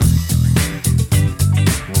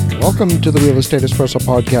Welcome to the Real Estate Espresso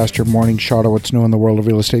Podcast, your morning shot of what's new in the world of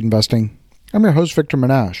real estate investing. I'm your host, Victor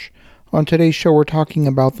Menashe. On today's show, we're talking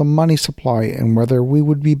about the money supply and whether we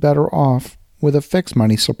would be better off with a fixed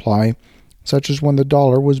money supply, such as when the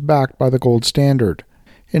dollar was backed by the gold standard.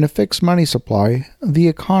 In a fixed money supply, the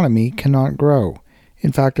economy cannot grow.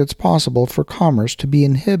 In fact, it's possible for commerce to be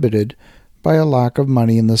inhibited by a lack of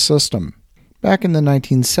money in the system. Back in the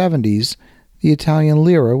 1970s, the Italian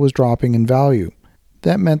lira was dropping in value.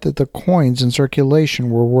 That meant that the coins in circulation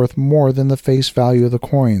were worth more than the face value of the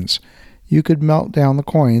coins. You could melt down the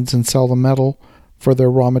coins and sell the metal for their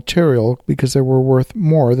raw material because they were worth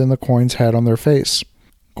more than the coins had on their face.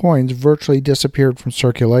 Coins virtually disappeared from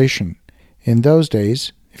circulation. In those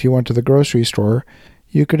days, if you went to the grocery store,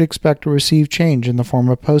 you could expect to receive change in the form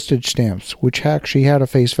of postage stamps, which actually had a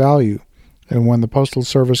face value. And when the postal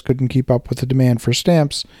service couldn't keep up with the demand for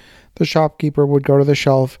stamps, the shopkeeper would go to the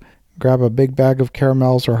shelf, grab a big bag of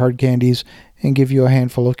caramels or hard candies, and give you a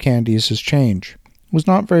handful of candies as change. It was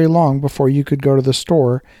not very long before you could go to the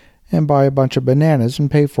store and buy a bunch of bananas and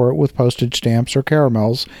pay for it with postage stamps or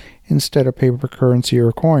caramels instead of paper currency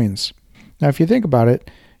or coins. Now, if you think about it,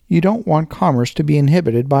 you don't want commerce to be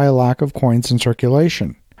inhibited by a lack of coins in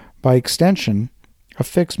circulation. By extension, a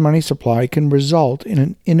fixed money supply can result in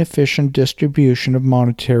an inefficient distribution of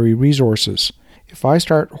monetary resources. If I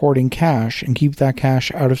start hoarding cash and keep that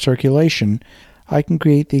cash out of circulation, I can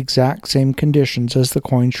create the exact same conditions as the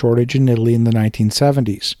coin shortage in Italy in the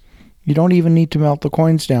 1970s. You don't even need to melt the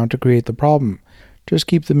coins down to create the problem. Just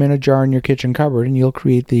keep them in a jar in your kitchen cupboard and you'll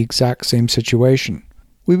create the exact same situation.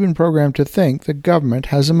 We've been programmed to think that government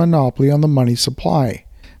has a monopoly on the money supply.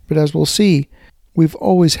 But as we'll see, we've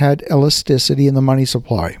always had elasticity in the money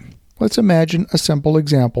supply. Let's imagine a simple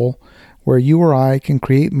example where you or I can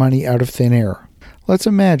create money out of thin air. Let's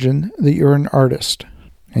imagine that you're an artist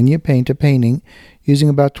and you paint a painting using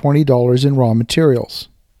about $20 in raw materials.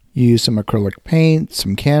 You use some acrylic paint,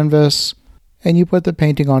 some canvas, and you put the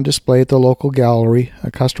painting on display at the local gallery.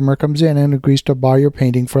 A customer comes in and agrees to buy your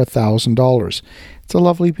painting for $1,000. It's a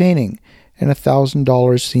lovely painting, and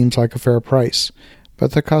 $1,000 seems like a fair price.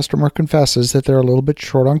 But the customer confesses that they're a little bit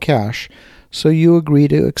short on cash, so you agree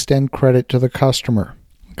to extend credit to the customer.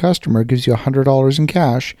 The customer gives you $100 in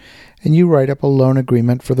cash, and you write up a loan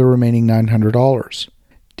agreement for the remaining $900.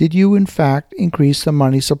 Did you, in fact, increase the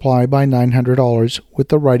money supply by $900 with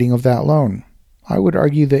the writing of that loan? I would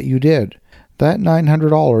argue that you did. That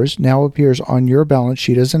 $900 now appears on your balance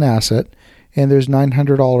sheet as an asset, and there's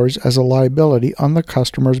 $900 as a liability on the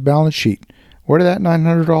customer's balance sheet. Where did that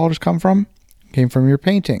 $900 come from? It came from your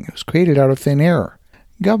painting. It was created out of thin air.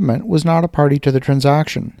 Government was not a party to the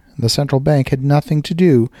transaction. The central bank had nothing to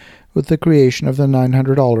do with the creation of the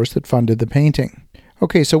 $900 that funded the painting.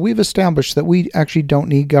 Okay, so we've established that we actually don't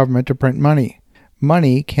need government to print money.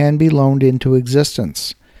 Money can be loaned into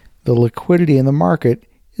existence. The liquidity in the market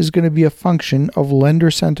is going to be a function of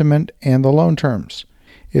lender sentiment and the loan terms.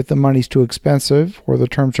 If the money's too expensive or the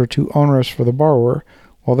terms are too onerous for the borrower,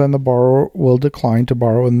 well then the borrower will decline to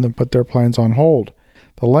borrow and then put their plans on hold.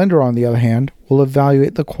 The lender, on the other hand, will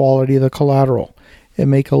evaluate the quality of the collateral and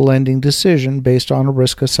make a lending decision based on a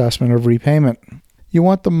risk assessment of repayment. You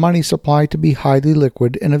want the money supply to be highly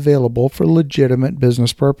liquid and available for legitimate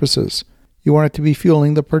business purposes. You want it to be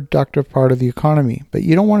fueling the productive part of the economy, but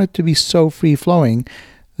you don't want it to be so free-flowing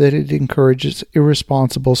that it encourages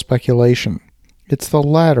irresponsible speculation. It's the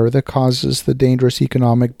latter that causes the dangerous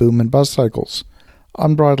economic boom and bust cycles.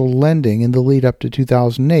 Unbridled lending in the lead up to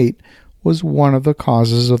 2008 was one of the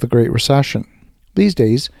causes of the Great Recession. These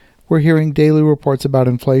days, we're hearing daily reports about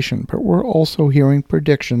inflation, but we're also hearing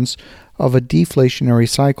predictions of a deflationary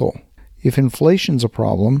cycle. If inflation's a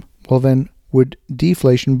problem, well then, would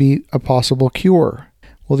deflation be a possible cure?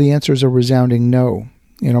 Well, the answer is a resounding no.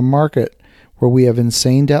 In a market where we have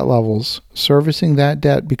insane debt levels, servicing that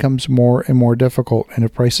debt becomes more and more difficult, and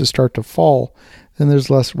if prices start to fall, then there's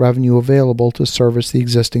less revenue available to service the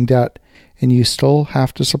existing debt, and you still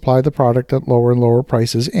have to supply the product at lower and lower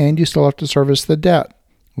prices, and you still have to service the debt.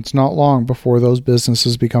 It's not long before those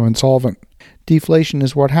businesses become insolvent. Deflation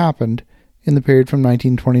is what happened in the period from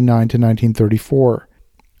 1929 to 1934.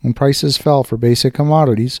 When prices fell for basic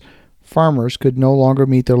commodities, farmers could no longer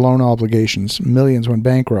meet their loan obligations. Millions went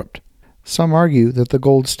bankrupt. Some argue that the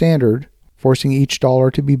gold standard, forcing each dollar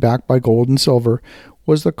to be backed by gold and silver,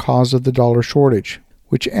 was the cause of the dollar shortage,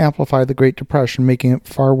 which amplified the Great Depression, making it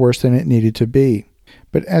far worse than it needed to be.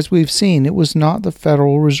 But as we've seen, it was not the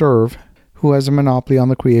Federal Reserve who has a monopoly on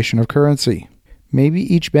the creation of currency. Maybe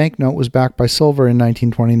each banknote was backed by silver in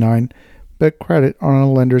 1929, but credit on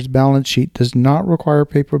a lender's balance sheet does not require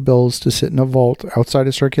paper bills to sit in a vault outside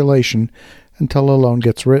of circulation until a loan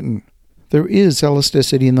gets written. There is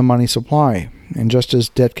elasticity in the money supply, and just as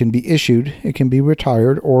debt can be issued, it can be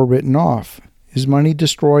retired or written off. Is money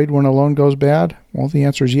destroyed when a loan goes bad? Well, the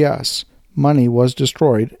answer is yes. Money was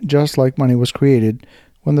destroyed, just like money was created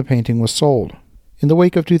when the painting was sold. In the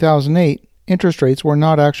wake of 2008, interest rates were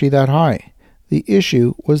not actually that high. The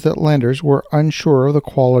issue was that lenders were unsure of the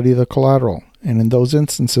quality of the collateral, and in those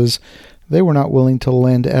instances, they were not willing to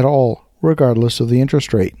lend at all, regardless of the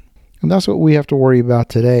interest rate. And that's what we have to worry about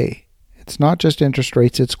today. It's not just interest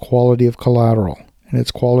rates, it's quality of collateral. And it's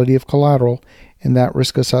quality of collateral in that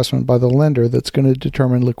risk assessment by the lender that's going to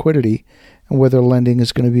determine liquidity and whether lending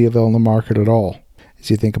is going to be available in the market at all. As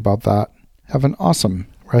you think about that, have an awesome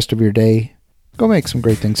rest of your day. Go make some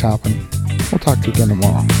great things happen. We'll talk to you again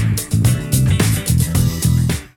tomorrow.